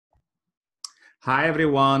Hi,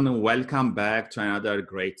 everyone. Welcome back to another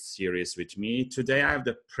great series with me. Today, I have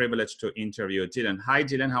the privilege to interview Dylan. Hi,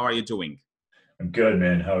 Dylan. How are you doing? I'm good,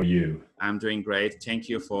 man. How are you? I'm doing great. Thank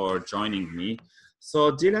you for joining me.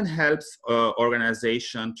 So, Dylan helps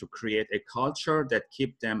organization to create a culture that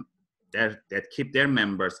keep their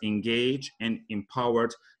members engaged and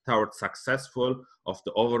empowered towards successful of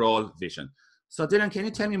the overall vision. So Dylan, can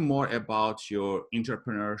you tell me more about your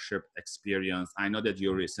entrepreneurship experience? I know that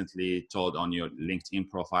you recently told on your LinkedIn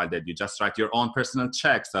profile that you just write your own personal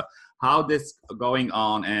check. So how this going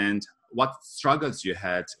on and what struggles you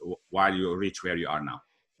had while you reach where you are now?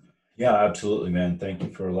 Yeah, absolutely, man. Thank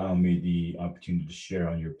you for allowing me the opportunity to share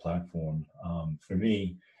on your platform. For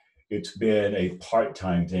me, it's been a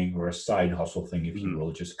part-time thing or a side hustle thing, if you Mhm.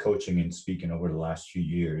 will, just coaching and speaking over the last few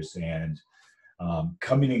years. And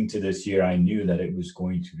coming into this year, I knew that it was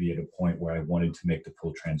going to be at a point where I wanted to make the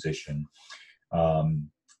full transition. Um,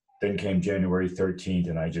 then came January 13th,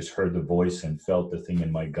 and I just heard the voice and felt the thing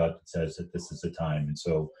in my gut that says that this is the time. And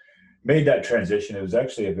so made that transition. It was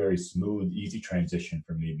actually a very smooth, easy transition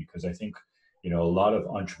for me because I think, a lot of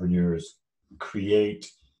entrepreneurs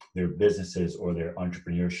create their businesses or their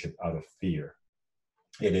entrepreneurship out of fear.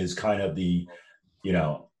 It is kind of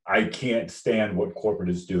I can't stand what corporate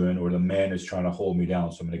is doing or the man is trying to hold me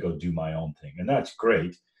down, so I'm going to go do my own thing. And that's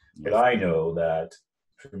great. But Yes. I know that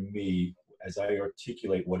for me, as I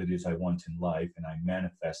articulate what it is I want in life and I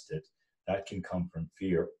manifest it, that can come from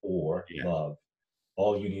fear or Yeah. love.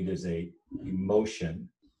 All you need is a emotion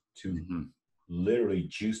to Mhm. literally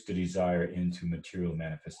juice the desire into material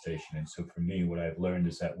manifestation. And so for me, what I've learned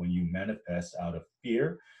is that when you manifest out of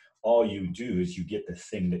fear, all you do is you get the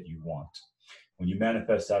thing that you want. When you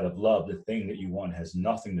manifest out of love, the thing that you want has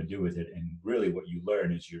nothing to do with it. And really what you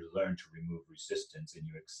learn is you learn to remove resistance and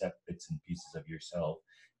you accept bits and pieces of yourself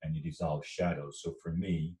and you dissolve shadows. So for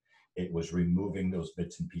me, it was removing those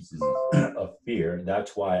bits and pieces of fear.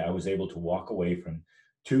 That's why I was able to walk away from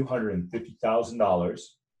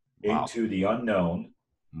 $250,000 Wow. into the unknown.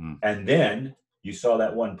 Mm. And then you saw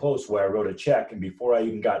that one post where I wrote a check. And before I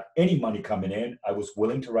even got any money coming in, I was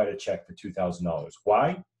willing to write a check for $2,000.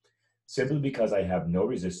 Why? Simply because I have no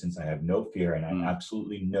resistance, I have no fear, and I Mm.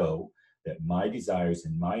 absolutely know that my desires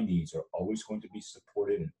and my needs are always going to be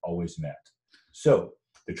supported and always met. So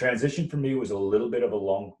the transition for me was a little bit of a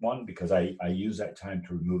long one because I use that time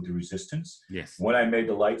to remove the resistance. Yes. When I made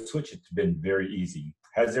the light switch, it's been very easy.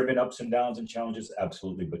 Has there been ups and downs and challenges?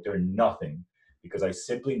 Absolutely, but they're nothing because I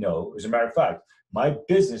simply know, as a matter of fact, my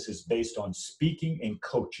business is based on speaking and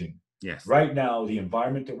coaching. Yes. Right now, the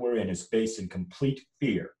environment that we're in is based in complete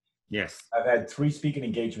fear. Yes. I've had 3 speaking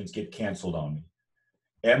engagements get canceled on me.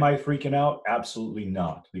 Am I freaking out? Absolutely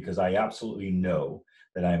not, because I absolutely know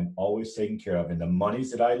that I'm always taken care of. And the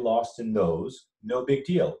monies that I lost in those, no big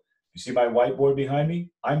deal. You see my whiteboard behind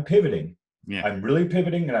me? I'm pivoting. Yeah. I'm really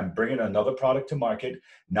pivoting and I'm bringing another product to market,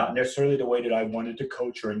 not necessarily the way that I wanted to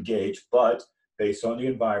coach or engage, but based on the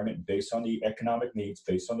environment, based on the economic needs,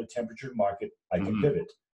 based on the temperature market, I can Mhm.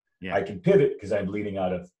 pivot. Yeah. I can pivot because I'm leading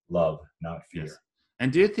out of love, not Yes. fear.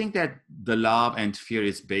 And do you think that the love and fear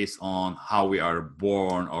is based on how we are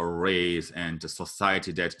born or raised and the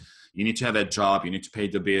society that you need to have a job, you need to pay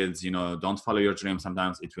the bills, don't follow your dream,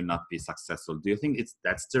 sometimes it will not be successful. Do you think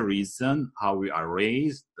that's the reason how we are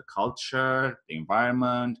raised, the culture, the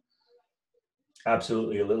environment?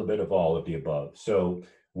 Absolutely, a little bit of all of the above. So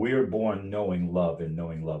we are born knowing love and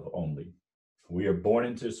knowing love only. We are born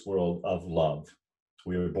into this world of love.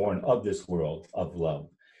 We are born of this world of love.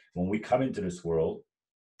 When we come into this world,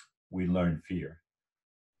 we learn fear.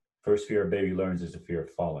 First fear a baby learns is the fear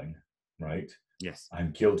of falling, right? Yes.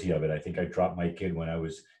 I'm guilty of it. I think I dropped my kid when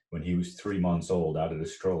he was 3 months old out of the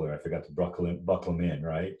stroller. I forgot to buckle him in,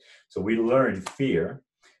 right? So we learn fear,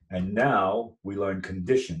 and now we learn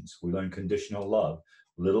conditions. We learn conditional love.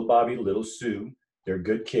 Little Bobby, little Sue, they're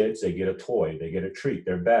good kids. They get a toy. They get a treat.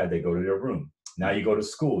 They're bad. They go to their room. Now you go to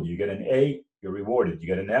school. You get an A, you're rewarded. You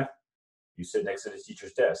get an F, you sit next to the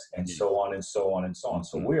teacher's desk, and Yes. so on and so on and so on.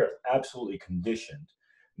 So Mhm. we're absolutely conditioned.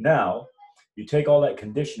 Now, you take all that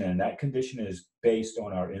conditioning, and that conditioning is based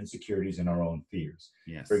on our insecurities and our own fears.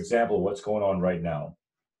 For Yes. example, what's going on right now?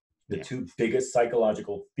 The Yeah. two biggest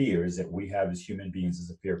psychological fears that we have as human beings is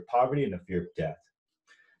the fear of poverty and the fear of death.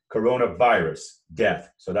 Coronavirus,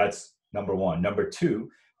 death. So that's number one. Number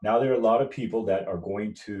two, now there are a lot of people that are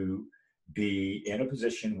going to be in a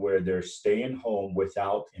position where they're staying home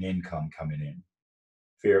without an income coming in.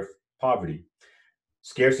 Fear of poverty.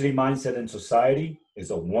 Scarcity mindset in society is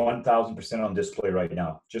a 1,000% on display right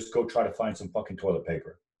now. Just go try to find some fucking toilet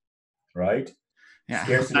paper, right? Yeah.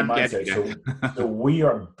 Scarcity Not getting mindset. So it. we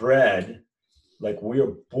are bred like we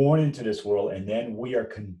are born into this world and then we are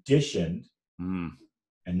conditioned.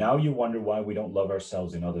 And now you wonder why we don't love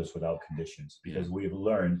ourselves and others without conditions, because we've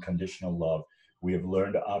learned conditional love. We have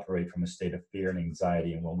learned to operate from a state of fear and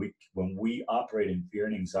anxiety. And when we operate in fear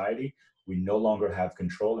and anxiety, we no longer have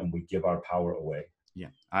control and we give our power away. Yeah,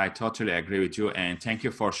 I totally agree with you. And thank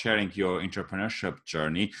you for sharing your entrepreneurship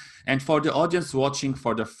journey. And for the audience watching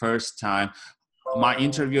for the first time, my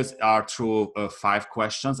interviews are through 5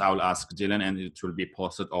 questions I will ask Dylan, and it will be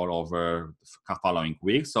posted all over the following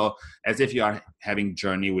week. So as if you are having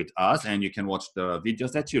journey with us, and you can watch the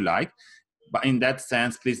videos that you like. But in that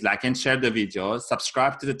sense, please like and share the video,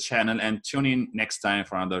 subscribe to the channel, and tune in next time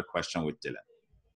for another question with Dylan.